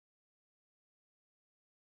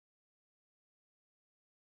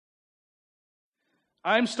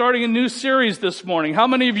I'm starting a new series this morning. How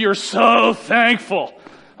many of you are so thankful?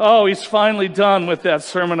 Oh, he's finally done with that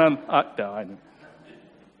sermon on... no, I know.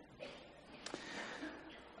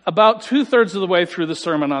 About 2/3 of the way through the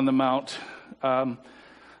Sermon on the Mount, I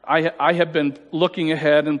have been looking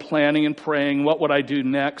ahead and planning and praying, what would I do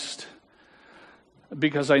next?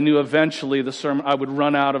 Because I knew eventually I would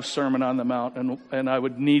run out of Sermon on the Mount and I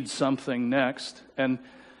would need something next. And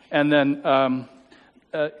then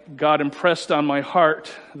God impressed on my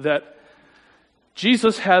heart that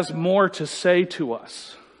Jesus has more to say to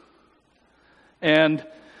us. And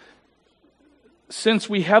since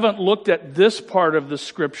we haven't looked at this part of the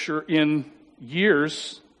Scripture in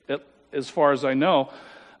years, as far as I know,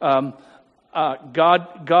 God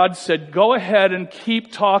said, go ahead and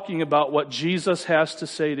keep talking about what Jesus has to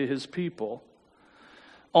say to his people.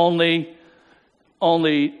 Only,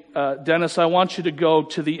 Dennis, I want you to go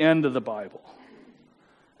to the end of the Bible.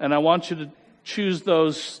 And I want you to choose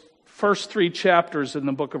those first 3 chapters in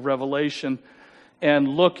the book of Revelation and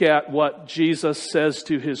look at what Jesus says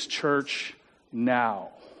to his church now.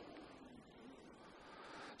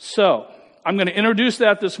 So, I'm going to introduce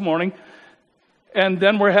that this morning. And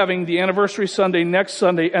then we're having the anniversary Sunday next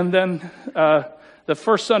Sunday. And then the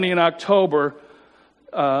first Sunday in October,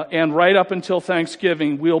 and right up until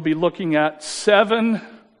Thanksgiving, we'll be looking at 7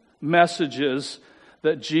 messages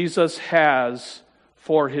that Jesus has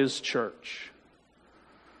for his church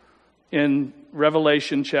in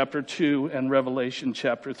Revelation chapter 2 and Revelation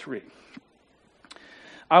chapter 3.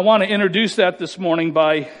 I want to introduce that this morning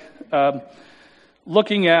by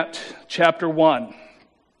looking at chapter 1.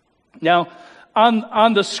 Now,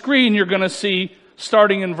 on the screen you're going to see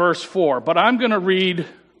starting in verse 4, but I'm going to read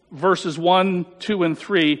verses 1, 2, and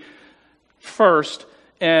 3 first,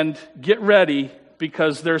 and get ready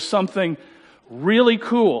because there's something really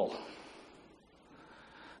cool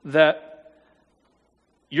that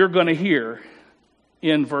you're going to hear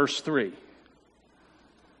in verse 3.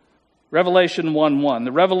 Revelation 1:1,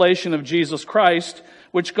 the revelation of Jesus Christ,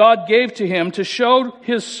 which God gave to him to show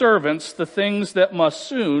his servants the things that must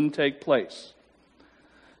soon take place.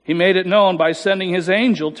 He made it known by sending his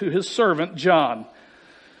angel to his servant John,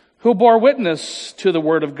 who bore witness to the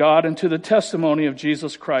word of God and to the testimony of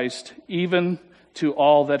Jesus Christ, even to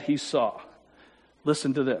all that he saw.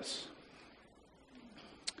 Listen to this.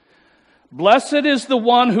 Blessed is the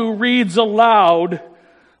one who reads aloud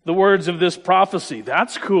the words of this prophecy.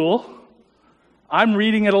 That's cool. I'm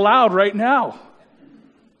reading it aloud right now.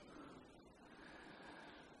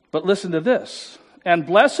 But listen to this. And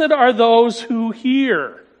blessed are those who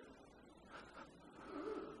hear.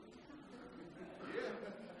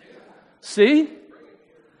 See?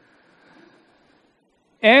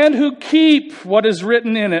 And who keep what is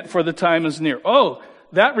written in it, for the time is near. Oh,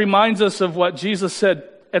 that reminds us of what Jesus said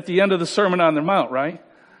at the end of the Sermon on the Mount, right?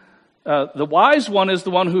 The wise one is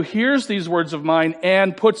the one who hears these words of mine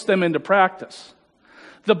and puts them into practice.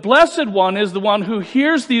 The blessed one is the one who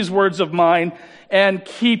hears these words of mine and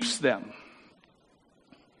keeps them.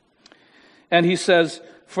 And he says,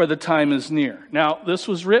 for the time is near. Now, this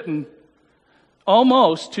was written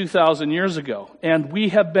almost 2,000 years ago, and we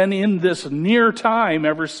have been in this near time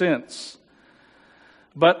ever since.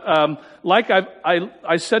 But like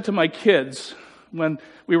I said to my kids when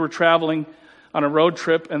we were traveling on a road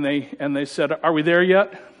trip, and they said, are we there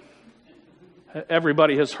yet?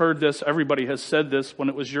 Everybody has heard this. Everybody has said this. When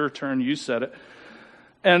it was your turn, you said it.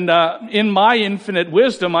 And in my infinite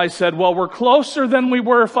wisdom, I said, well, we're closer than we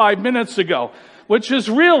were 5 minutes ago, which is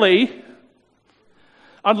really,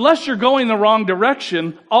 unless you're going the wrong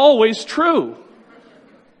direction, always true,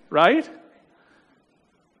 right?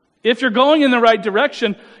 If you're going in the right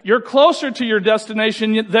direction, you're closer to your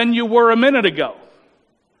destination than you were a minute ago.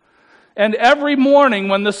 And every morning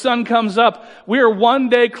when the sun comes up, we are one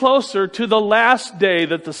day closer to the last day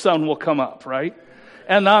that the sun will come up, right?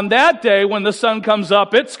 And on that day, when the sun comes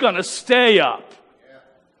up, it's going to stay up.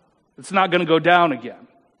 It's not going to go down again.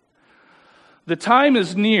 The time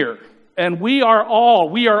is near, and we are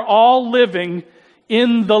all living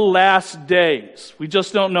in the last days. We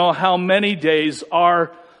just don't know how many days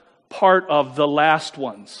are part of the last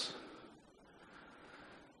ones.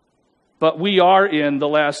 But we are in the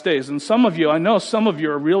last days. And I know some of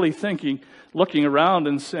you are really thinking, looking around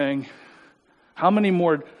and saying, how many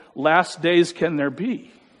more last days can there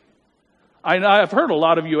be? I've heard a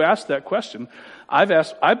lot of you ask that question.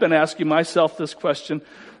 I've been asking myself this question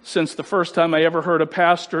since the first time I ever heard a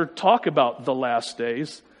pastor talk about the last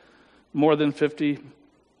days, more than 50,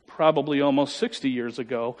 probably almost 60 years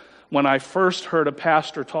ago, when I first heard a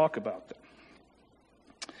pastor talk about them.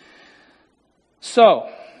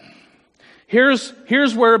 So, here's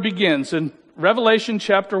where it begins in Revelation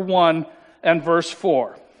chapter 1 and verse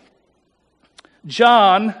 4.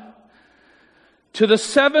 John, to the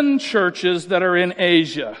 7 churches that are in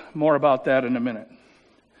Asia. More about that in a minute.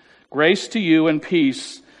 Grace to you and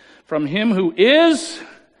peace from him who is,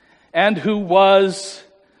 and who was,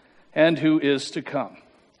 and who is to come.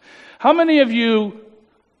 How many of you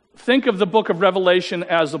think of the book of Revelation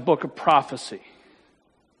as a book of prophecy?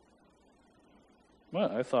 Well,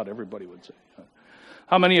 I thought everybody would say.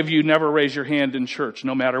 How many of you never raise your hand in church,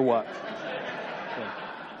 no matter what?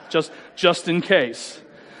 Just in case.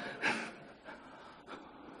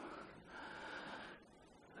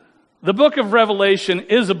 The book of Revelation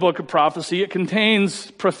is a book of prophecy. It contains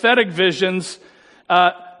prophetic visions,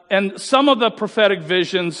 and some of the prophetic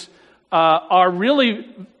visions are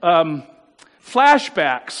really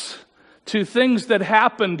flashbacks to things that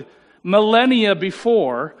happened millennia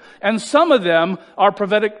before, and some of them are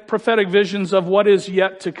prophetic visions of what is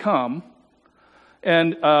yet to come.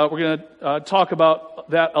 And we're going to talk about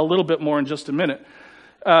that a little bit more in just a minute.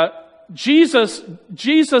 Jesus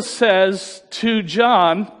says to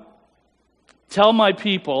John, Tell my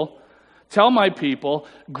people,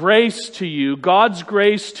 grace to you, God's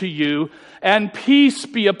grace to you, and peace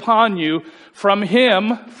be upon you from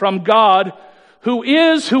him, from God, who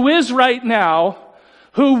is right now,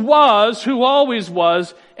 who was, who always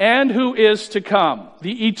was, and who is to come,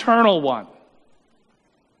 the eternal one.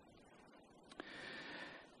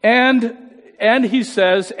 And he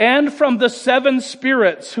says, and from the 7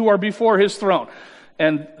 spirits who are before his throne.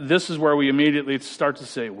 And this is where we immediately start to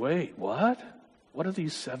say, wait, what? What are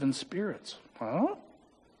these 7 spirits? Huh?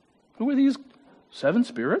 Who are these 7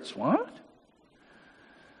 spirits? What?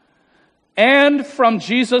 And from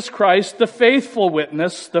Jesus Christ, the faithful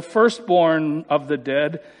witness, the firstborn of the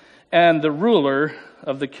dead, and the ruler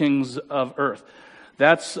of the kings of earth.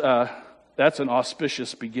 That's an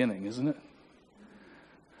auspicious beginning, isn't it?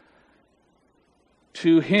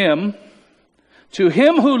 To him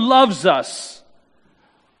who loves us.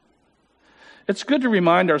 It's good to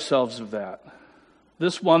remind ourselves of that.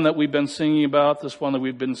 This one that we've been singing about, this one that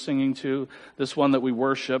we've been singing to, this one that we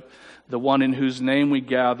worship, the one in whose name we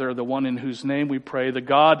gather, the one in whose name we pray, the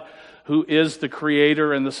God who is the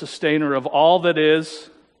creator and the sustainer of all that is,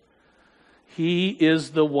 he is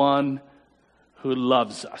the one who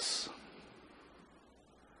loves us.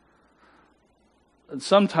 And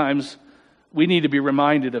sometimes we need to be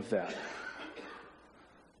reminded of that.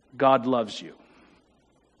 God loves you.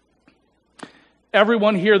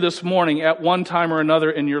 Everyone here this morning, at one time or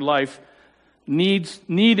another in your life, needs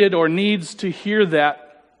to hear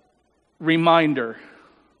that reminder.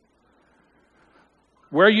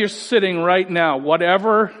 Where you're sitting right now,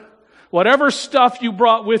 whatever stuff you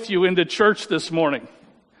brought with you into church this morning,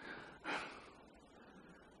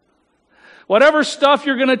 whatever stuff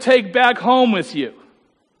you're going to take back home with you,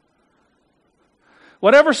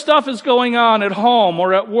 whatever stuff is going on at home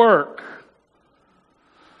or at work,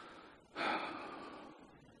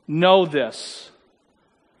 know this.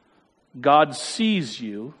 God sees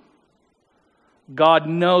you. God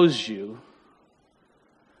knows you.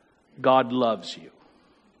 God loves you.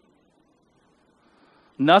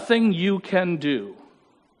 Nothing you can do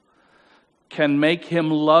can make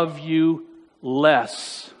him love you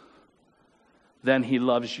less than he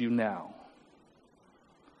loves you now.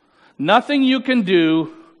 Nothing you can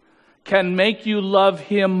do can make you love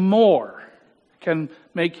him more, can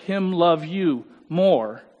make him love you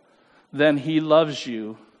more than he loves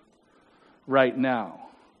you right now.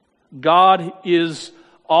 God is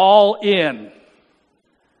all in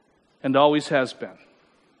and always has been.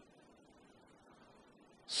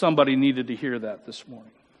 Somebody needed to hear that this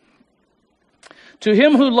morning. To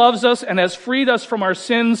him who loves us and has freed us from our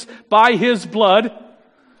sins by his blood.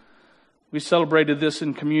 We celebrated this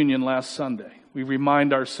in communion last Sunday. We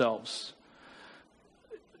remind ourselves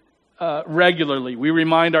regularly. We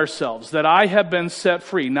remind ourselves that I have been set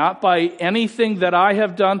free, not by anything that I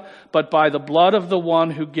have done, but by the blood of the one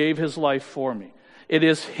who gave his life for me. It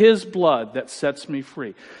is his blood that sets me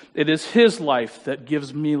free. It is his life that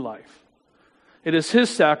gives me life. It is his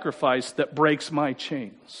sacrifice that breaks my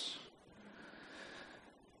chains.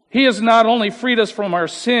 He has not only freed us from our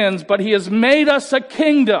sins, but he has made us a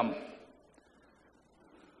kingdom.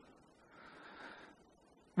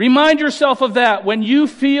 Remind yourself of that when you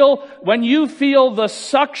feel the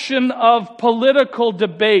suction of political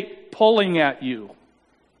debate pulling at you.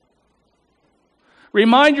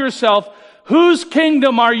 Remind yourself, whose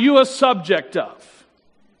kingdom are you a subject of?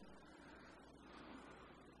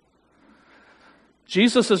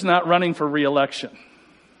 Jesus is not running for re-election.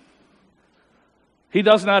 He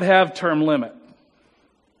does not have term limit.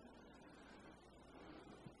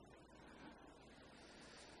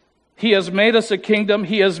 He has made us a kingdom.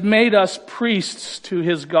 He has made us priests to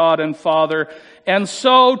his God and Father. And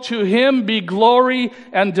so to him be glory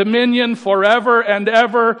and dominion forever and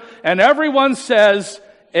ever. And everyone says,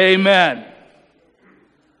 Amen.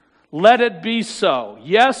 Let it be so.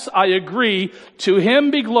 Yes, I agree. To him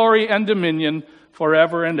be glory and dominion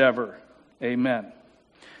forever and ever. Amen.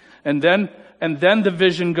 And then the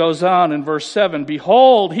vision goes on in verse 7.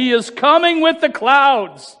 Behold, he is coming with the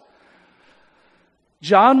clouds.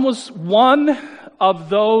 John was one of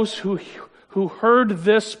those who heard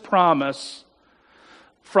this promise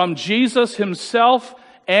from Jesus himself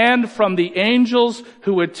and from the angels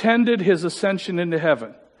who attended his ascension into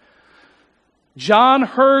heaven. John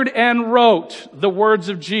heard and wrote the words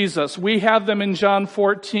of Jesus. We have them in John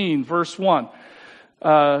 14, verse 1.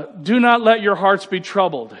 Do not let your hearts be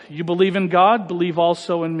troubled. You believe in God, believe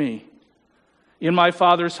also in me. In my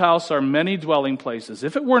Father's house are many dwelling places.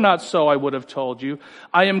 If it were not so, I would have told you.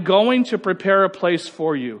 I am going to prepare a place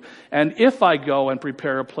for you. And if I go and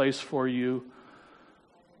prepare a place for you,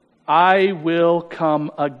 I will come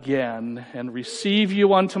again and receive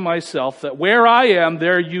you unto myself, that where I am,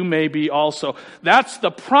 there you may be also. That's the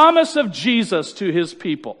promise of Jesus to his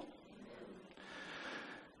people.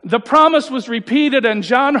 The promise was repeated, and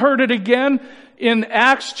John heard it again in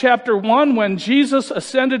Acts chapter 1 when Jesus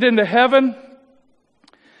ascended into heaven.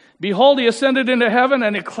 Behold, he ascended into heaven,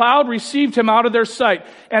 and a cloud received him out of their sight.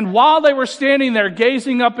 And while they were standing there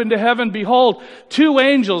gazing up into heaven, behold, two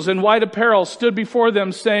angels in white apparel stood before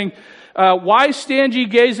them, saying, Why stand ye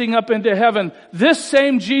gazing up into heaven? This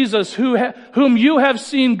same Jesus whom you have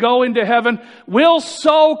seen go into heaven will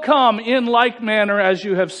so come in like manner as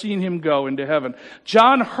you have seen him go into heaven.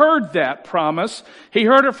 John heard that promise. He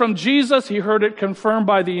heard it from Jesus. He heard it confirmed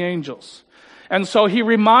by the angels. And so he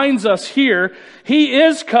reminds us here, he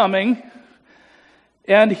is coming,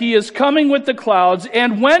 and he is coming with the clouds,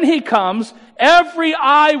 and when he comes, every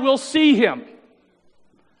eye will see him.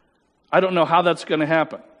 I don't know how that's going to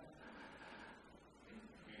happen.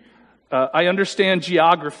 I understand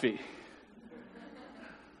geography.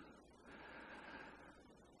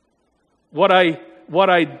 What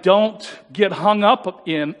I don't get hung up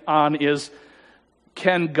on is,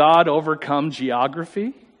 can God overcome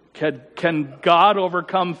geography? Can God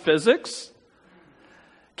overcome physics?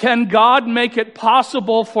 Can God make it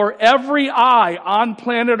possible for every eye on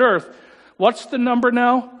planet Earth? What's the number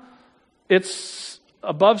now? It's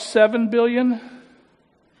above 7 billion?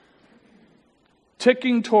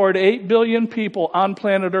 Ticking toward 8 billion people on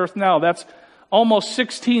planet Earth now. That's almost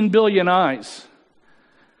 16 billion eyes.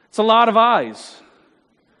 It's a lot of eyes.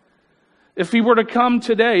 If he were to come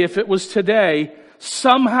today, if it was today,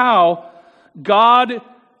 somehow God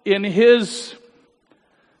in his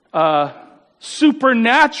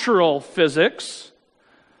supernatural physics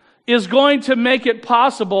is going to make it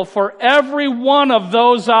possible for every one of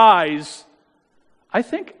those eyes, I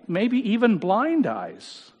think maybe even blind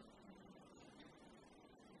eyes.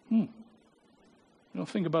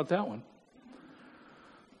 Think about that one.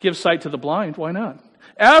 Give sight to the blind, why not?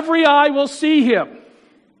 Every eye will see him.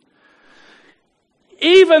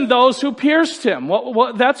 Even those who pierced him.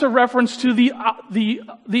 That's a reference to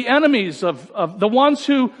the enemies of the ones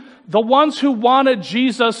who wanted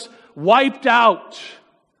Jesus wiped out.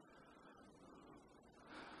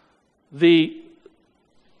 The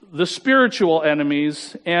spiritual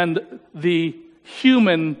enemies and the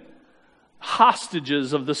human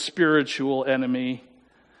hostages of the spiritual enemy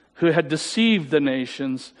who had deceived the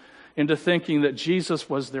nations into thinking that Jesus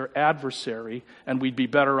was their adversary and we'd be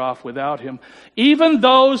better off without him. Even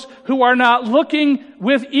those who are not looking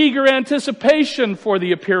with eager anticipation for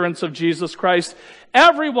the appearance of Jesus Christ,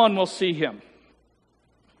 everyone will see him.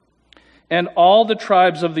 And all the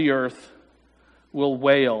tribes of the earth will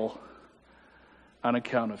wail on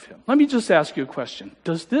account of him. Let me just ask you a question.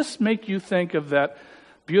 Does this make you think of that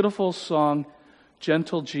beautiful song,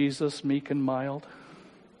 Gentle Jesus, Meek and Mild?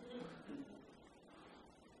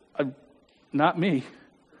 Not me.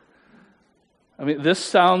 I mean, this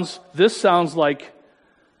sounds like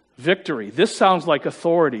victory. This sounds like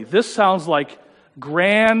authority. This sounds like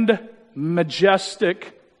grand,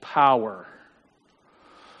 majestic power.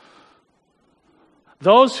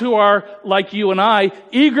 Those who are like you and I,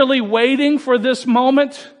 eagerly waiting for this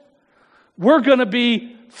moment, we're going to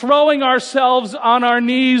be throwing ourselves on our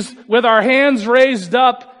knees with our hands raised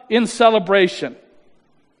up in celebration.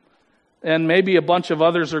 And maybe a bunch of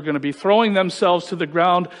others are going to be throwing themselves to the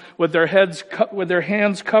ground with their hands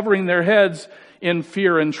covering their heads in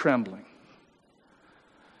fear and trembling.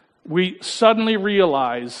 We suddenly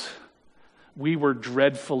realize we were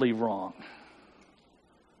dreadfully wrong.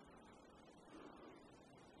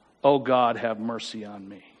 Oh God, have mercy on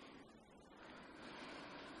me.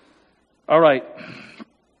 All right.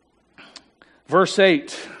 Verse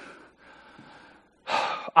 8.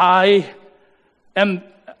 I am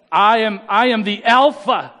the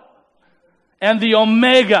Alpha and the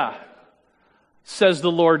Omega, says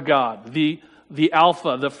the Lord God. The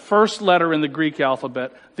Alpha, the first letter in the Greek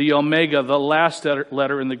alphabet, the Omega, the last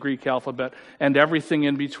letter in the Greek alphabet, and everything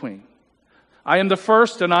in between. I am the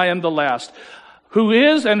first and I am the last. Who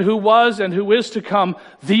is and who was and who is to come,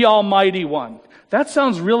 the Almighty One. That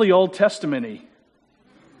sounds really Old Testament-y.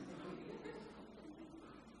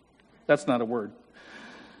 That's not a word.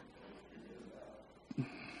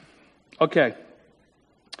 Okay.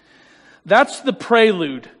 That's the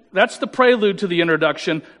prelude. That's the prelude to the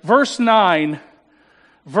introduction. Verse 9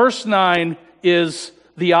 is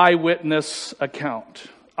the eyewitness account.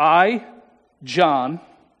 I, John,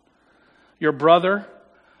 your brother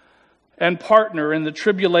and partner in the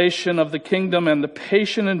tribulation of the kingdom and the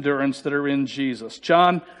patient endurance that are in Jesus.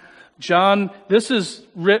 John, this is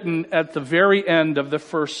written at the very end of the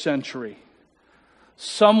first century,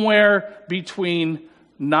 somewhere between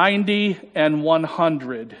 90 and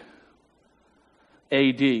 100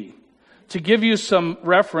 A.D. To give you some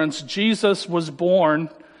reference, Jesus was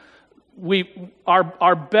born.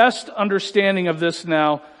 Our best understanding of this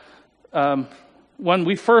now, when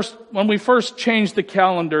we first changed the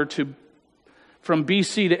calendar from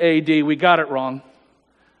BC to AD, we got it wrong.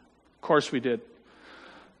 Of course we did.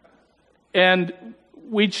 And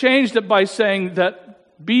we changed it by saying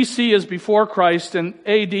that BC is before Christ and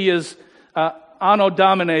AD is Anno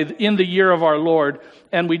Domini, in the year of our Lord.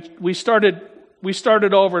 And we started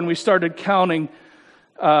over and we started counting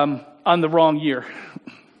on the wrong year.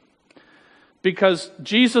 Because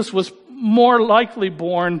Jesus was more likely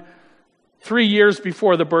born 3 years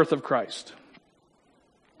before the birth of Christ.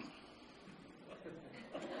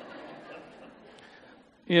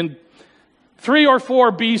 In 3 or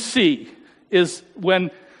 4 BC is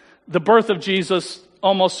when the birth of Jesus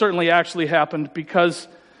almost certainly actually happened, because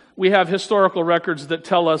we have historical records that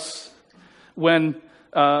tell us when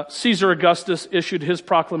Caesar Augustus issued his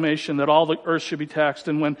proclamation that all the earth should be taxed,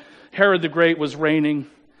 and when Herod the Great was reigning.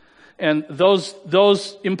 And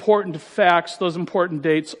those important facts, those important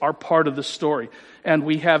dates are part of the story. And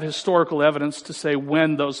we have historical evidence to say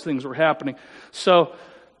when those things were happening. So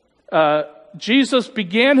Jesus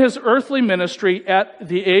began his earthly ministry at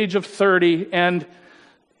the age of 30, and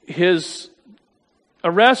his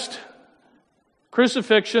arrest,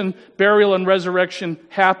 crucifixion, burial, and resurrection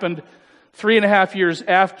happened 3.5 years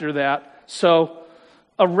after that. So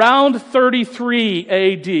around 33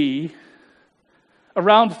 AD,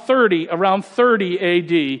 around 30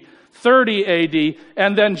 AD,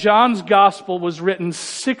 and then John's gospel was written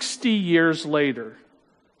 60 years later.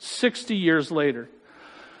 60 years later.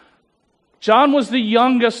 John was the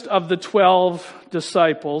youngest of the 12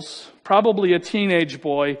 disciples, probably a teenage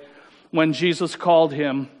boy when Jesus called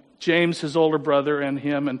him, James, his older brother, and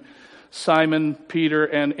him, and Simon, Peter,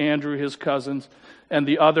 and Andrew, his cousins, and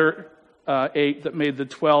the other 8 that made the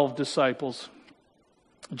 12 disciples.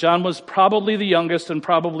 John was probably the youngest and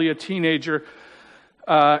probably a teenager,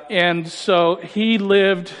 and so he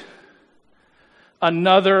lived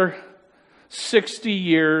another 60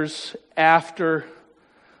 years after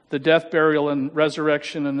the death, burial, and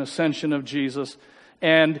resurrection and ascension of Jesus,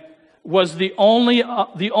 and was the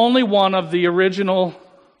only one of the original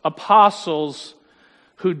apostles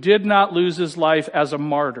who did not lose his life as a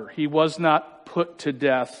martyr. He was not put to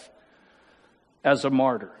death as a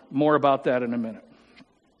martyr. More about that in a minute.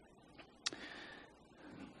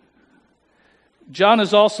 John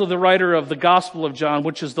is also the writer of the Gospel of John,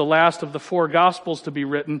 which is the last of the 4 Gospels to be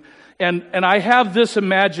written. And I have this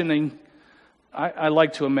imagining. I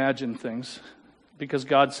like to imagine things, because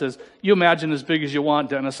God says, you imagine as big as you want,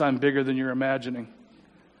 Dennis. I'm bigger than you're imagining.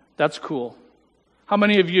 That's cool. How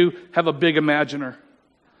many of you have a big imaginer?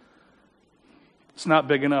 It's not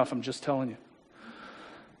big enough, I'm just telling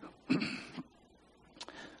you.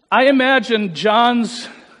 I imagine John's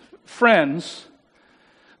friends,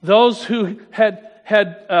 those who had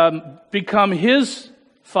become his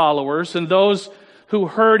followers, and those who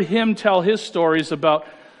heard him tell his stories about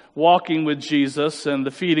walking with Jesus and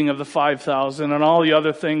the feeding of the 5,000 and all the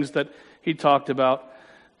other things that he talked about.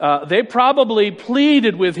 They probably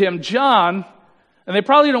pleaded with him, John, and they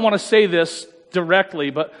probably don't want to say this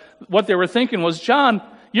directly, but what they were thinking was, John,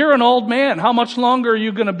 you're an old man. How much longer are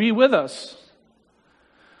you going to be with us?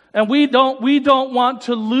 And we don't want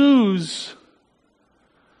to lose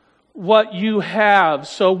what you have.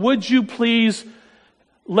 So would you please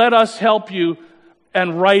let us help you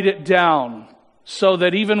and write it down, so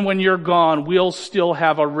that even when you're gone, we'll still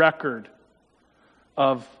have a record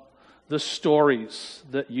of the stories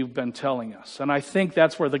that you've been telling us. And I think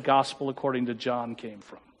that's where the gospel according to John came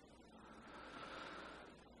from.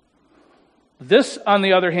 This, on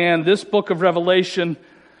the other hand, this book of Revelation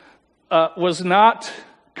was not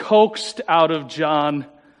coaxed out of John.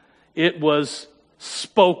 It was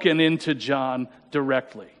spoken into John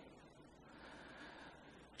directly.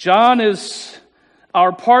 John is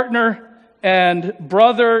our partner and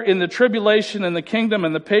brother in the tribulation and the kingdom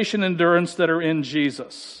and the patient endurance that are in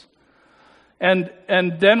Jesus. And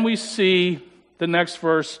then we see the next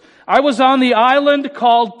verse. I was on the island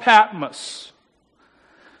called Patmos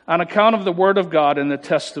on account of the word of God and the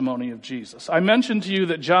testimony of Jesus. I mentioned to you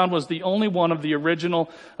that John was the only one of the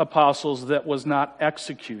original apostles that was not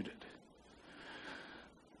executed.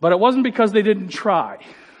 But it wasn't because they didn't try.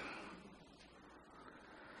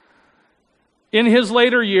 In his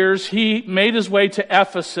later years, he made his way to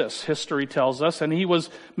Ephesus, history tells us, and he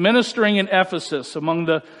was ministering in Ephesus among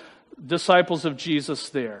the disciples of Jesus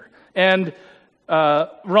there. And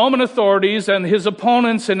Roman authorities and his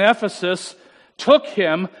opponents in Ephesus took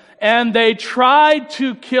him and they tried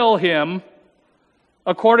to kill him,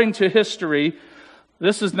 according to history.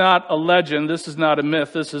 This is not a legend, this is not a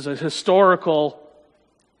myth, this is a historical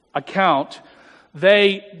account.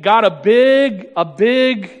 They got a big,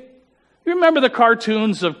 you remember the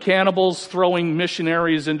cartoons of cannibals throwing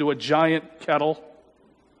missionaries into a giant kettle?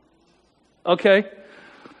 Okay.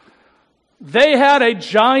 They had a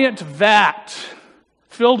giant vat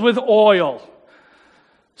filled with oil.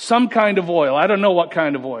 Some kind of oil. I don't know what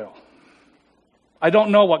kind of oil.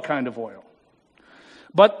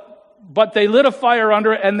 But they lit a fire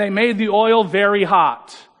under it and they made the oil very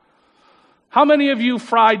hot. How many of you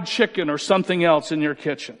fried chicken or something else in your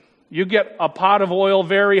kitchen? You get a pot of oil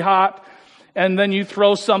very hot and then you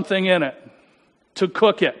throw something in it to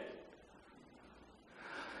cook it.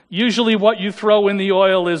 Usually what you throw in the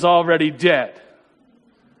oil is already dead.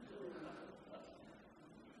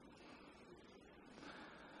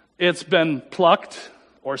 It's been plucked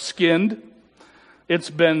or skinned.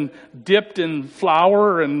 It's been dipped in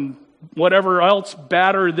flour and whatever else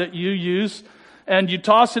batter that you use. And you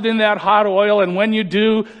toss it in that hot oil, and when you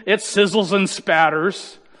do, it sizzles and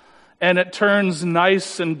spatters. And it turns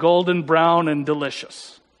nice and golden brown and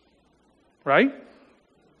delicious. Right?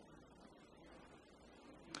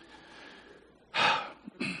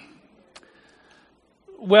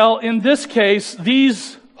 Well, in this case,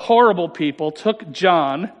 these horrible people took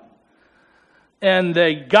John and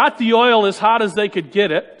they got the oil as hot as they could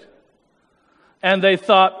get it, and they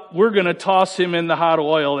thought, we're going to toss him in the hot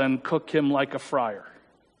oil and cook him like a fryer.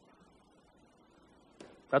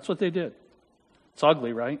 That's what they did. It's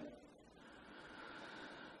ugly, right?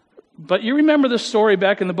 But you remember the story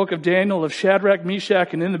back in the book of Daniel of Shadrach,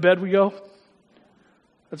 Meshach, and in the bed we go?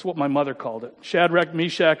 That's what my mother called it. Shadrach,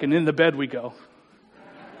 Meshach, and in the bed we go.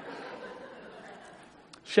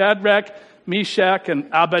 Shadrach, Meshach, and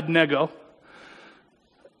Abednego.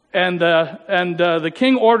 And the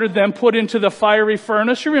king ordered them put into the fiery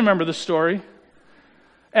furnace. You remember the story.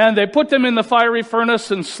 And they put them in the fiery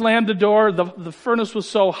furnace and slammed the door. The furnace was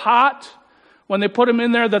so hot when they put them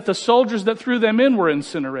in there that the soldiers that threw them in were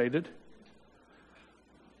incinerated.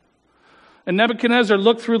 And Nebuchadnezzar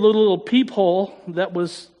looked through the little peephole that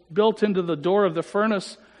was built into the door of the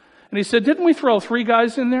furnace. And he said, didn't we throw 3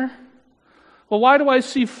 guys in there? Well, why do I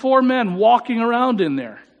see 4 men walking around in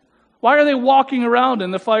there? Why are they walking around in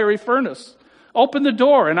the fiery furnace? Open the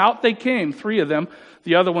door, and out they came, 3 of them.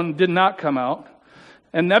 The other one did not come out.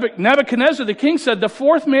 And Nebuchadnezzar, the king, said, the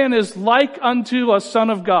 4th man is like unto a son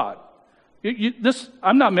of God.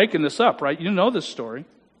 I'm not making this up, right? You know this story.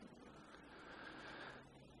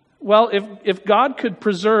 Well, if God could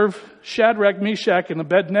preserve Shadrach, Meshach, and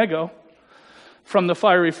Abednego from the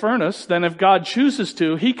fiery furnace, then if God chooses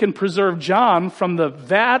to, he can preserve John from the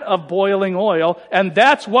vat of boiling oil, and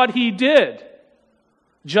that's what he did.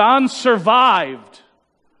 John survived.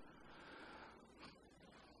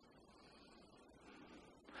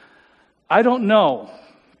 I don't know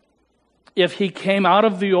if he came out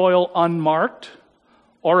of the oil unmarked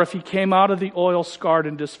or if he came out of the oil scarred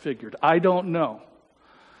and disfigured. I don't know.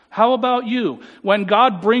 How about you? When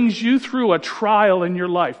God brings you through a trial in your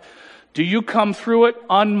life, do you come through it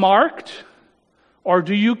unmarked or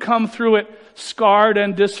do you come through it scarred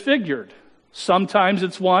and disfigured? Sometimes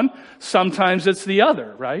it's one, sometimes it's the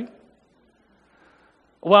other, right?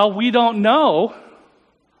 Well, we don't know.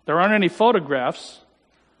 There aren't any photographs.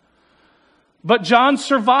 But John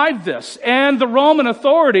survived this. And the Roman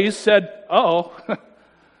authorities said, oh,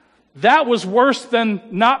 that was worse than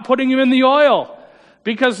not putting him in the oil.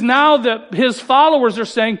 Because now that his followers are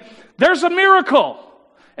saying, there's a miracle.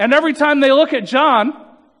 And every time they look at John,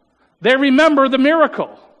 They remember the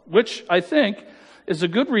miracle, which I think is a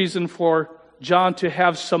good reason for John to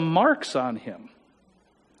have some marks on him,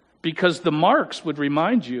 because the marks would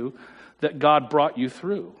remind you that God brought you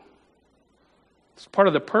through. It's part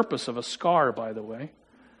of the purpose of a scar, by the way.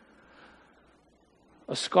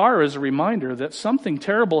 A scar is a reminder that something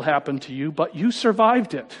terrible happened to you, but you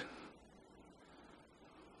survived it.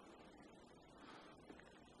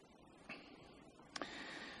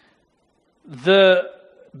 The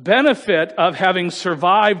benefit of having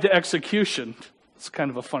survived execution, it's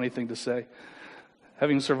kind of a funny thing to say,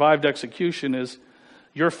 having survived execution is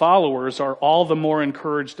your followers are all the more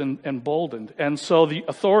encouraged and emboldened. And so the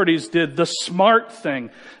authorities did the smart thing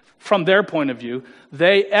from their point of view.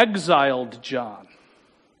 They exiled John.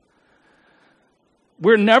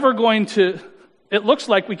 We're never going to, it looks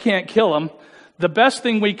like we can't kill him. The best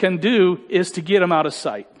thing we can do is to get him out of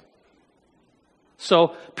sight.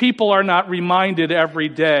 So people are not reminded every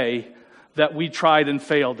day that we tried and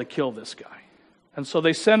failed to kill this guy. And so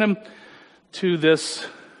they sent him to this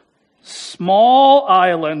small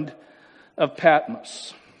island of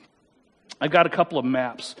Patmos. I got a couple of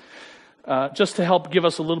maps just to help give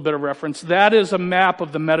us a little bit of reference. That is a map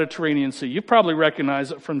of the Mediterranean Sea. You probably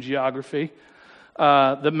recognize it from geography.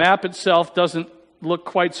 The map itself doesn't look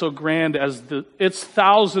quite so grand as it's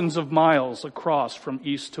thousands of miles across from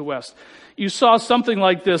east to west. You saw something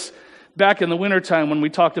like this back in the wintertime when we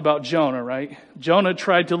talked about Jonah, right? Jonah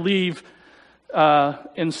tried to leave.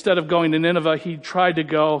 Instead of going to Nineveh, he tried to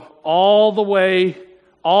go all the way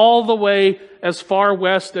as far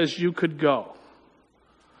west as you could go,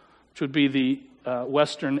 which would be the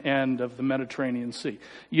western end of the Mediterranean Sea.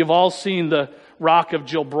 You've all seen the Rock of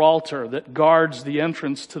Gibraltar that guards the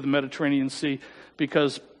entrance to the Mediterranean Sea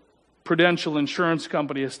because Prudential Insurance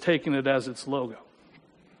Company has taken it as its logo.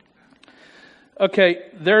 Okay,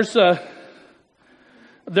 there's a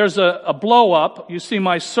blow up. You see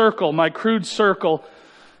my circle, my crude circle.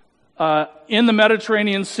 In the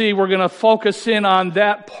Mediterranean Sea, we're going to focus in on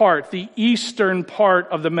that part, the eastern part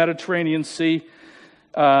of the Mediterranean Sea,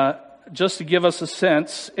 just to give us a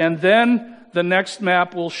sense. And then the next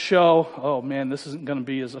map will show, oh man, this isn't going to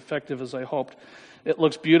be as effective as I hoped. It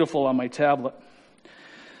looks beautiful on my tablet.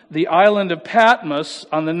 The island of Patmos,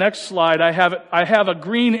 on the next slide, I have a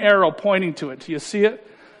green arrow pointing to it. Do you see it?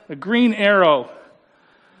 A green arrow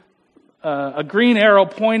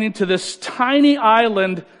pointing to this tiny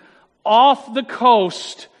island off the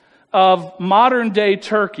coast of modern-day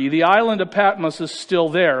Turkey. The island of Patmos is still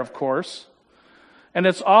there, of course, and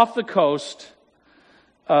it's off the coast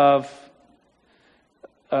of,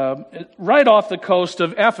 right off the coast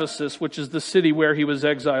of Ephesus, which is the city where he was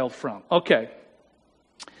exiled from. Okay,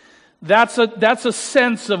 that's a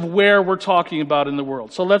sense of where we're talking about in the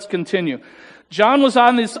world. So let's continue. John was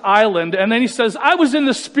on this island, and then he says, I was in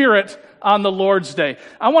the Spirit on the Lord's Day.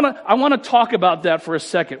 I want to talk about that for a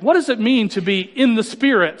second. What does it mean to be in the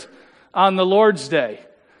Spirit on the Lord's Day?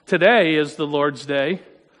 Today is the Lord's Day.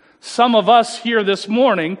 Some of us here this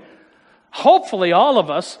morning, hopefully all of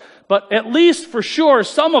us, but at least for sure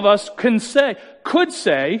some of us could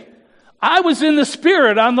say, I was in the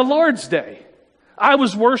Spirit on the Lord's Day. I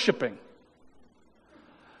was worshiping.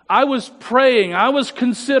 I was praying, I was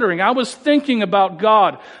considering, I was thinking about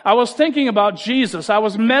God. I was thinking about Jesus. I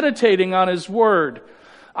was meditating on His Word.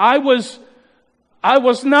 I was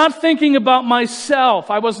not thinking about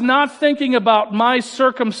myself. I was not thinking about my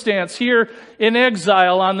circumstance here in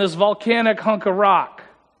exile on this volcanic hunk of rock.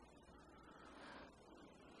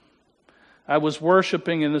 I was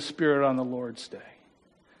worshiping in the Spirit on the Lord's Day.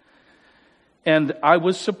 And I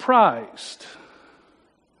was surprised.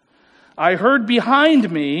 I heard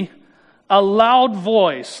behind me a loud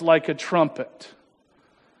voice like a trumpet.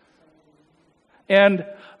 And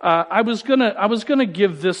I was gonna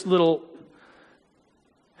give this little.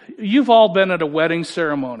 You've all been at a wedding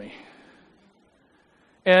ceremony,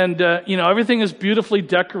 and everything is beautifully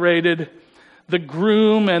decorated. The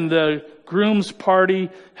groom and the groom's party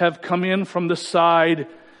have come in from the side.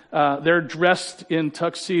 They're dressed in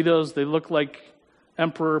tuxedos. They look like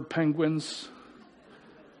emperor penguins.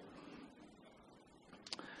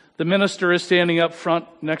 The minister is standing up front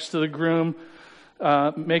next to the groom,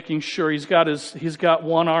 making sure he's got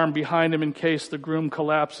one arm behind him in case the groom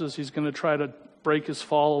collapses. He's going to try to break his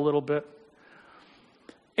fall a little bit.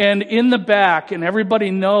 And in the back, and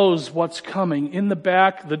everybody knows what's coming, in the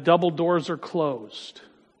back the double doors are closed.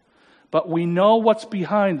 But we know what's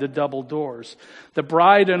behind the double doors. The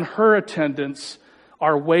bride and her attendants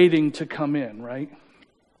are waiting to come in, right?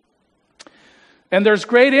 And there's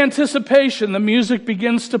great anticipation. The music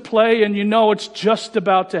begins to play and you know it's just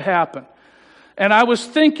about to happen. And I was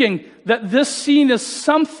thinking that this scene is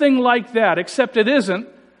something like that, except it isn't,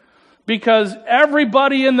 because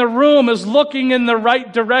everybody in the room is looking in the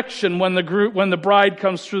right direction when the bride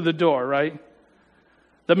comes through the door, right?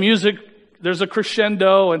 The music, there's a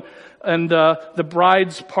crescendo, and the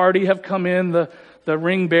bride's party have come in, the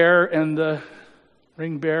ring bearer and the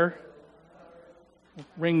ring bearer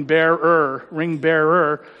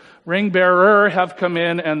have come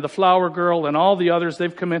in, and the flower girl and all the others,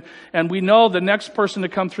 they've come in. And we know the next person to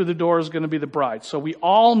come through the door is going to be the bride. So we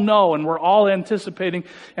all know, and we're all anticipating,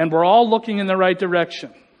 and we're all looking in the right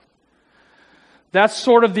direction. That's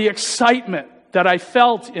sort of the excitement that I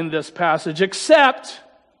felt in this passage, except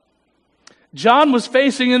John was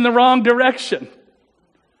facing in the wrong direction.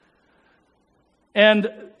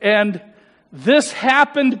 And this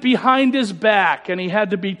happened behind his back, and he had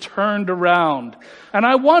to be turned around. And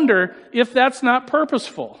I wonder if that's not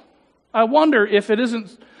purposeful. I wonder if it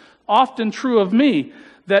isn't often true of me,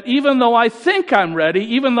 that even though I think I'm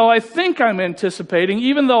ready, even though I think I'm anticipating,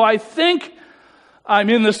 even though I think I'm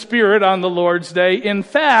in the Spirit on the Lord's day, in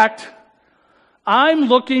fact, I'm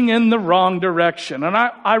looking in the wrong direction. And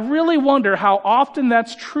I really wonder how often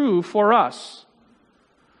that's true for us.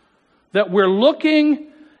 That we're looking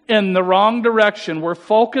in the wrong direction. We're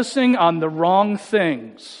focusing on the wrong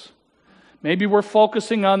things. Maybe we're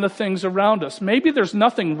focusing on the things around us. Maybe there's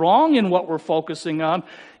nothing wrong in what we're focusing on.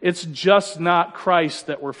 It's just not Christ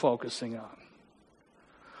that we're focusing on.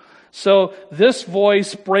 So this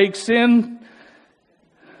voice breaks in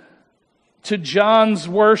to John's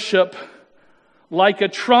worship like a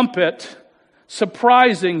trumpet,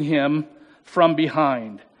 surprising him from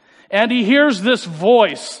behind. And he hears this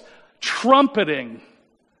voice trumpeting,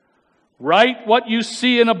 "Write what you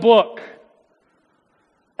see in a book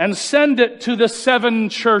and send it to the 7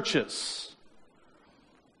 churches.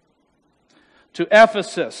 To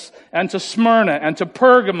Ephesus, and to Smyrna, and to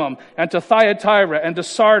Pergamum, and to Thyatira, and to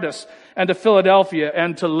Sardis, and to Philadelphia,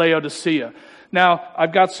 and to Laodicea." Now,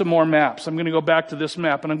 I've got some more maps. I'm going to go back to this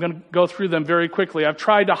map, and I'm going to go through them very quickly. I've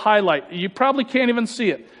tried to highlight. You probably can't even see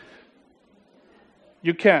it.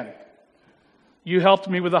 You can. You helped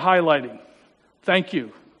me with the highlighting. Thank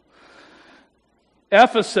you.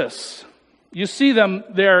 Ephesus. You see them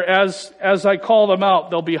there as I call them out.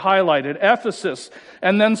 They'll be highlighted. Ephesus,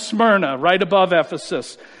 and then Smyrna, right above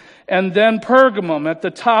Ephesus. And then Pergamum at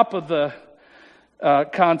the top of the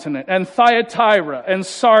continent. And Thyatira, and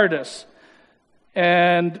Sardis,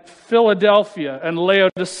 and Philadelphia, and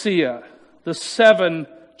Laodicea. The 7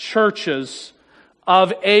 churches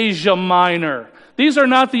of Asia Minor. These are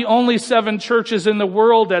not the only 7 churches in the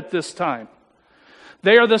world at this time.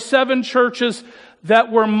 They are the 7 churches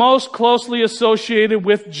that were most closely associated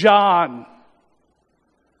with John.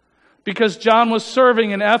 Because John was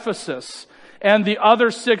serving in Ephesus, and the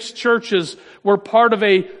other 6 churches were part of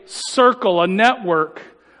a circle, a network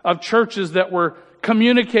of churches that were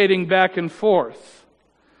communicating back and forth.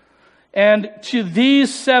 And to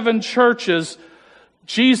these 7 churches,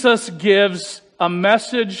 Jesus gives a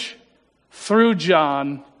message through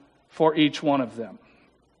John for each one of them.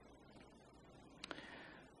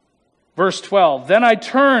 Verse 12, "Then I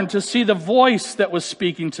turned to see the voice that was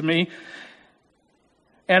speaking to me,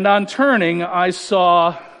 and on turning I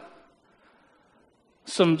saw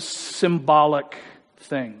some symbolic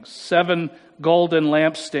things. 7 golden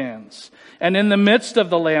lampstands. And in the midst of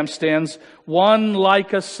the lampstands, one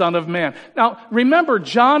like a son of man." Now, remember,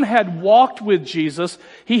 John had walked with Jesus.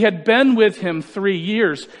 He had been with him 3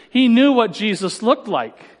 years. He knew what Jesus looked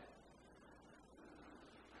like.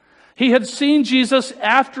 He had seen Jesus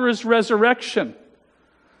after his resurrection,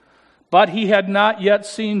 but he had not yet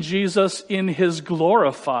seen Jesus in his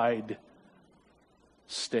glorified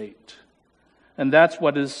state. And that's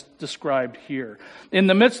what is described here. "In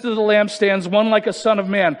the midst of the lampstands, one like a son of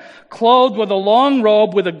man, clothed with a long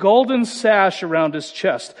robe with a golden sash around his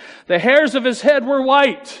chest. The hairs of his head were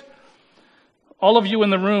white." All of you in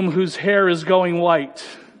the room whose hair is going white,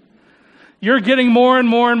 you're getting more and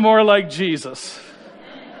more and more like Jesus.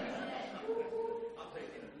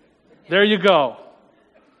 There you go.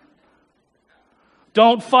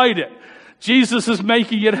 Don't fight it. Jesus is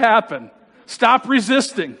making it happen. Stop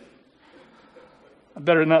resisting. I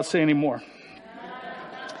better not say any more.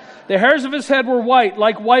 "The hairs of his head were white,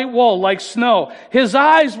 like white wool, like snow. His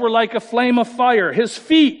eyes were like a flame of fire. His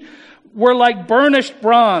feet were like burnished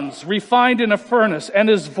bronze, refined in a furnace. And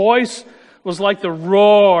his voice was like the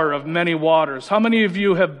roar of many waters." How many of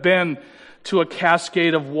you have been to a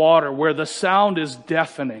cascade of water where the sound is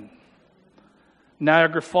deafening?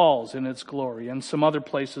 Niagara Falls in its glory, and some other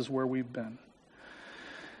places where we've been.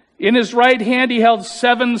 "In his right hand he held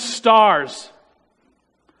 7 stars.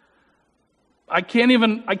 I can't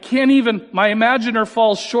even, my imaginer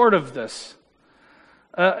falls short of this.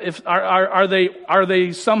 Are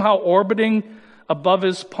they somehow orbiting above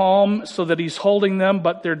his palm so that he's holding them,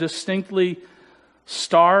 but they're distinctly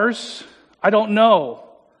stars? I don't know.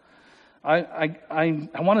 I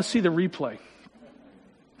want to see the replay.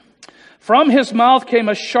 From his mouth came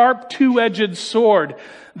a sharp two-edged sword.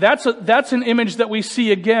 That's an image that we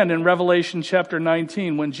see again in Revelation chapter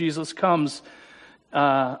 19 when Jesus comes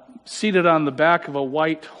seated on the back of a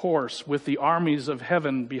white horse with the armies of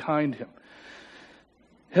heaven behind him.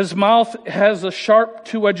 His mouth has a sharp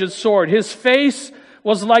two-edged sword. His face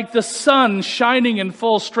was like the sun shining in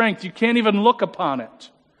full strength. You can't even look upon it.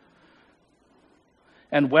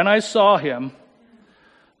 And when I saw him,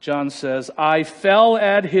 John says, I fell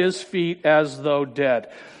at his feet as though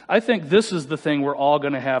dead. I think this is the thing we're all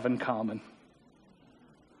going to have in common.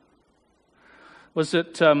 Was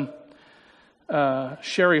it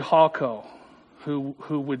Sherry Hawko who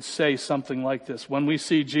would say something like this? When we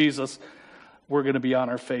see Jesus, we're going to be on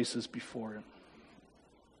our faces before him.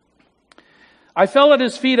 I fell at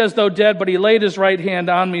his feet as though dead, but he laid his right hand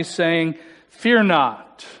on me, saying, fear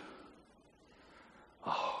not.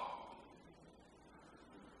 Oh,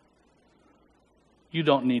 you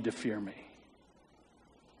don't need to fear me.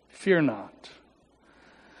 Fear not.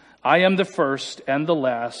 I am the first and the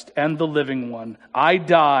last and the living one. I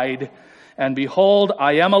died, and behold,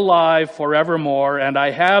 I am alive forevermore, and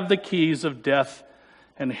I have the keys of death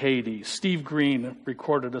and Hades. Steve Green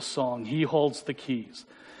recorded a song, He Holds the Keys.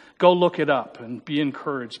 Go look it up and be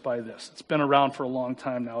encouraged by this. It's been around for a long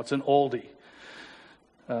time now. It's an oldie.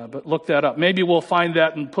 But look that up. Maybe we'll find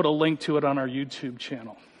that and put a link to it on our YouTube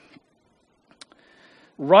channel.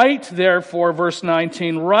 Write therefore, verse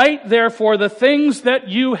 19, write therefore the things that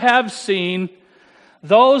you have seen,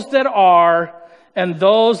 those that are, and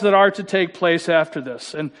those that are to take place after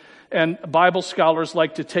this. And Bible scholars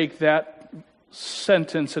like to take that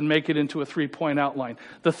sentence and make it into a 3-point outline.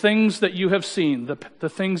 The things that you have seen, the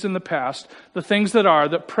things in the past, the things that are,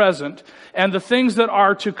 the present, and the things that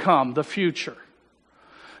are to come, the future.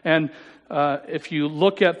 And if you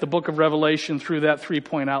look at the book of Revelation through that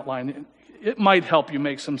 3-point outline, it might help you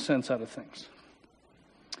make some sense out of things.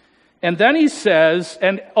 And then he says,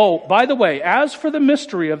 and by the way, as for the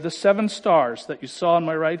mystery of the 7 stars that you saw in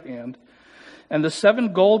my right hand, and the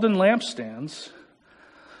 7 golden lampstands,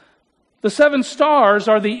 the 7 stars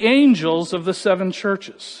are the angels of the 7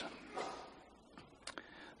 churches.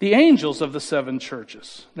 The angels of the 7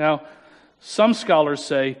 churches. Now, some scholars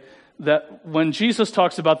say that when Jesus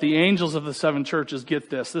talks about the angels of the 7 churches, get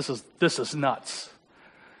this is nuts.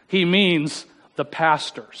 He means the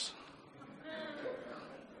pastors.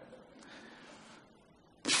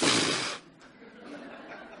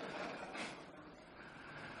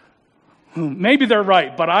 Maybe they're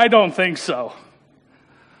right, but I don't think so.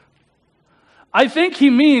 I think he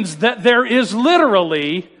means that there is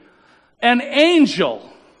literally an angel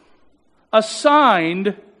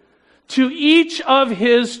assigned to each of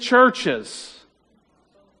his churches.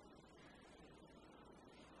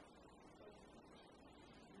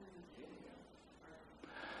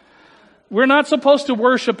 We're not supposed to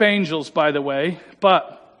worship angels, by the way,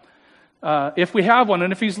 but if we have one,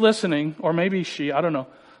 and if he's listening, or maybe she, I don't know,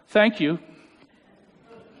 thank you.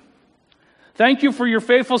 Thank you for your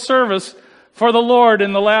faithful service for the Lord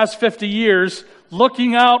in the last 50 years,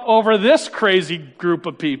 looking out over this crazy group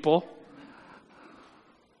of people.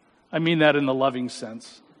 I mean that in the loving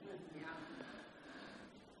sense.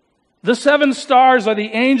 The 7 stars are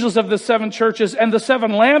the angels of the 7 churches, and the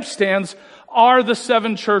 7 lampstands are the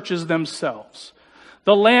 7 churches themselves.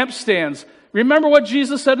 The lampstands. Remember what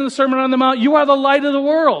Jesus said in the Sermon on the Mount? You are the light of the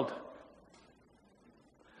world.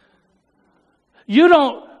 You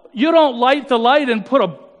don't light the light and put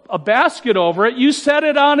a basket over it. You set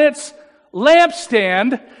it on its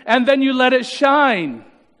lampstand, and then you let it shine.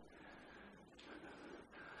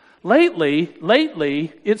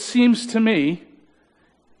 Lately, it seems to me,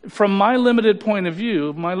 from my limited point of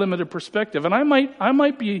view, my limited perspective, and I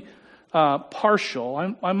might be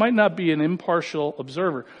partial. I might not be an impartial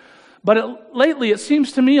observer. But lately, it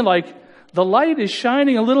seems to me like the light is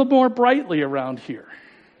shining a little more brightly around here.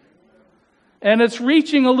 And it's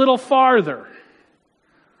reaching a little farther.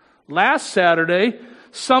 Last Saturday,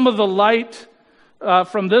 some of the light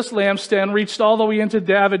from this lampstand reached all the way into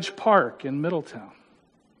Davidge Park in Middletown.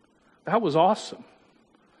 That was awesome.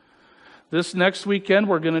 This next weekend,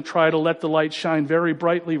 we're going to try to let the light shine very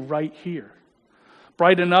brightly right here.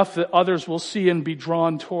 Bright enough that others will see and be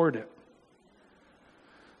drawn toward it.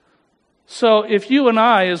 So if you and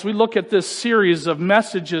I, as we look at this series of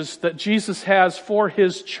messages that Jesus has for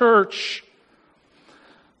his church,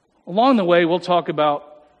 Along the way, we'll talk about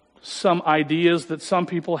some ideas that some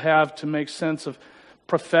people have to make sense of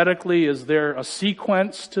prophetically. Is there a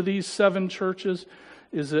sequence to these 7 churches?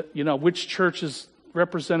 Is it, which church is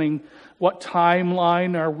representing what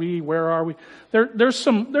timeline are we? Where are we? There's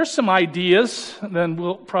some ideas, and then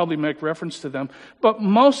we'll probably make reference to them. But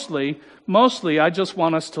mostly, I just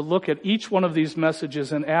want us to look at each one of these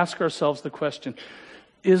messages and ask ourselves the question,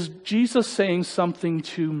 is Jesus saying something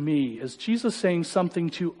to me? Is Jesus saying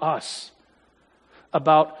something to us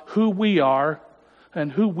about who we are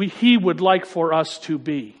and who He would like for us to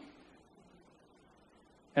be?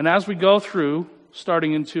 And as we go through,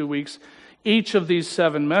 starting in 2 weeks, each of these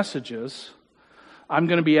 7 messages, I'm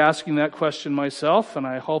going to be asking that question myself, and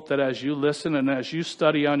I hope that as you listen and as you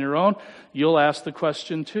study on your own, you'll ask the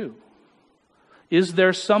question too. Is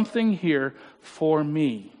there something here for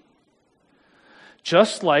me?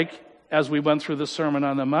 Just like as we went through the Sermon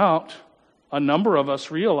on the Mount, a number of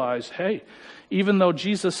us realized, hey, even though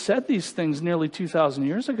Jesus said these things nearly 2,000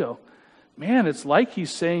 years ago, man, it's like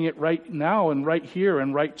He's saying it right now and right here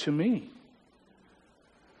and right to me.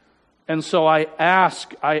 And so I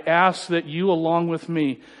ask that you, along with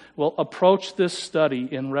me, will approach this study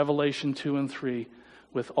in Revelation 2 and 3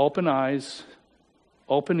 with open eyes,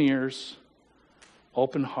 open ears,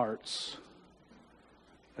 open hearts,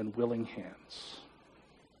 and willing hands.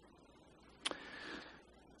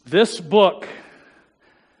 This book,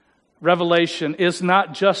 Revelation, is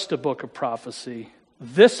not just a book of prophecy.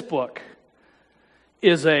 This book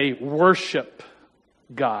is a worship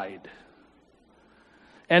guide.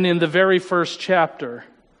 And in the very first chapter,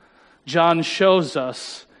 John shows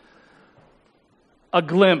us a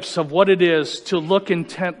glimpse of what it is to look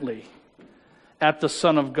intently at the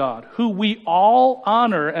Son of God, who we all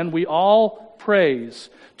honor and we all praise,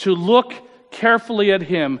 to look carefully at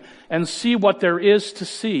Him and see what there is to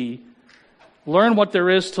see, learn what there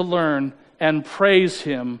is to learn, and praise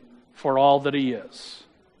Him for all that He is.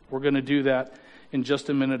 We're going to do that in just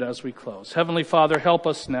a minute as we close. Heavenly Father, help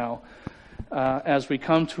us now as we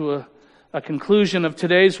come to a conclusion of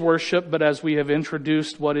today's worship, but as we have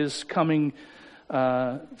introduced what is coming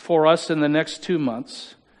for us in the next 2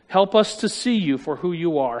 months. Help us to see You for who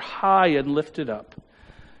You are, high and lifted up.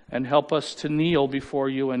 And help us to kneel before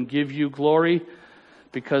You and give You glory,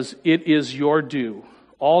 because it is Your due.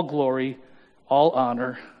 All glory, all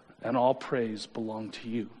honor, and all praise belong to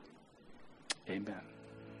You. Amen.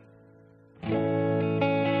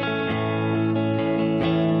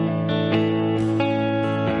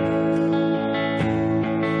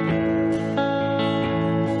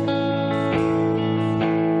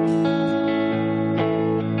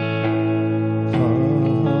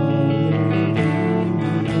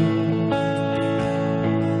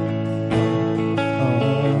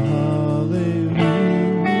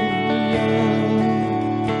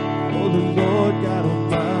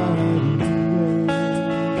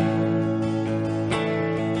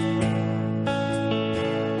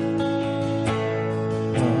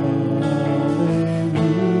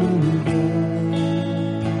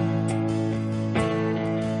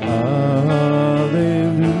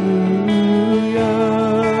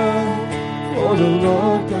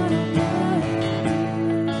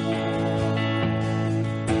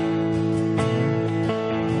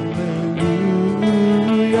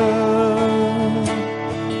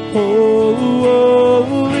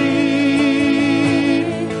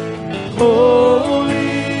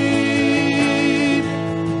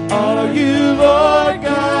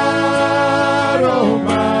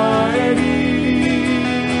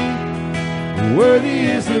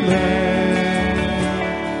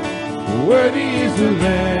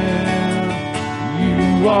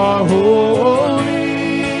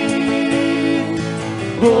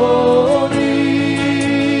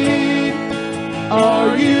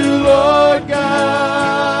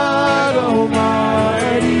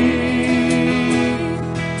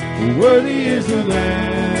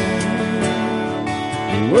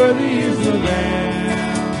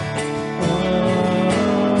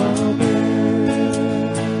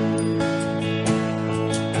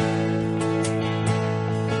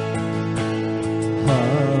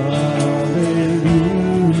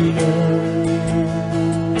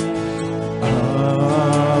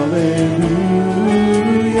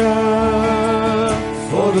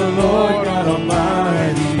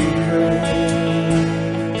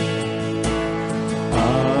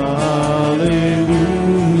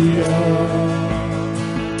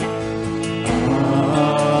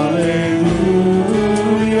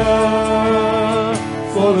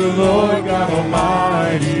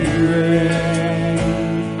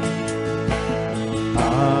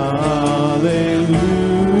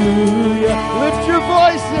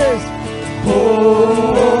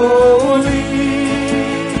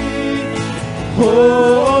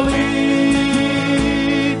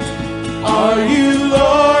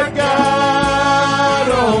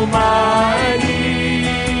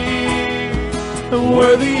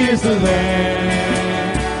 is the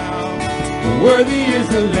Lamb. Worthy is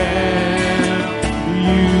the Lamb.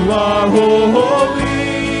 You are holy,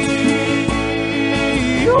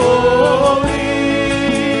 holy.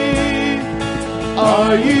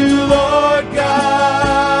 Are you Lord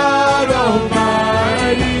God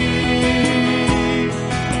Almighty?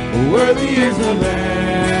 Worthy is the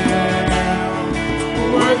Lamb.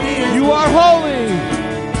 Worthy is You are holy.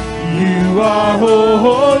 You are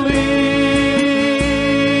holy,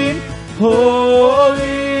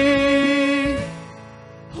 holy.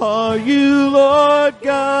 Are you Lord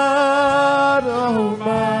God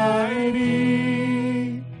Almighty?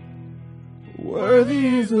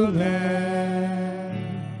 Worthy is the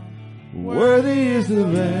Lamb. Worthy is the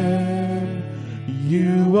Lamb.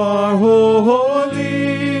 You are holy,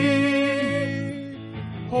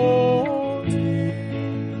 holy.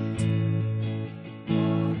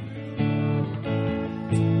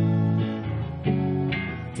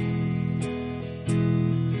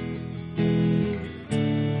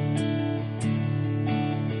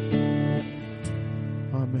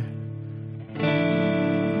 Amen.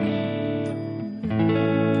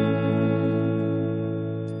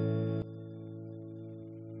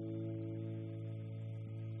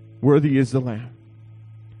 Worthy is the Lamb.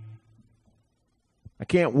 I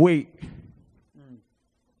can't wait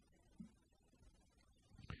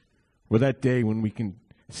for that day when we can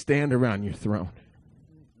stand around your throne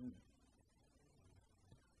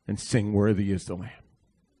and sing, worthy is the Lamb.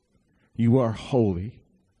 You are holy.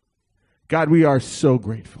 God, we are so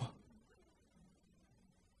grateful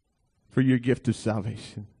for your gift of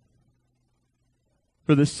salvation,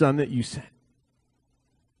 for the Son that you sent.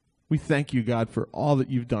 We thank you, God, for all that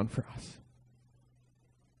you've done for us.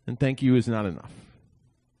 And thank you is not enough.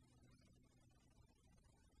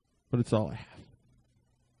 But it's all I have.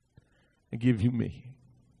 I give you me.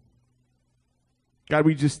 God,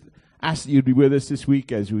 we just ask that you'd be with us this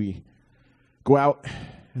week as we go out,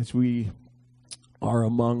 as we are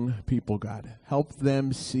among people, God. Help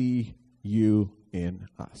them see you in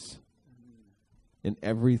us. In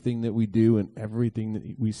everything that we do and everything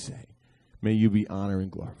that we say, may you be honored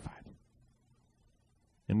and glorified.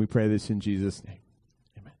 And we pray this in Jesus' name.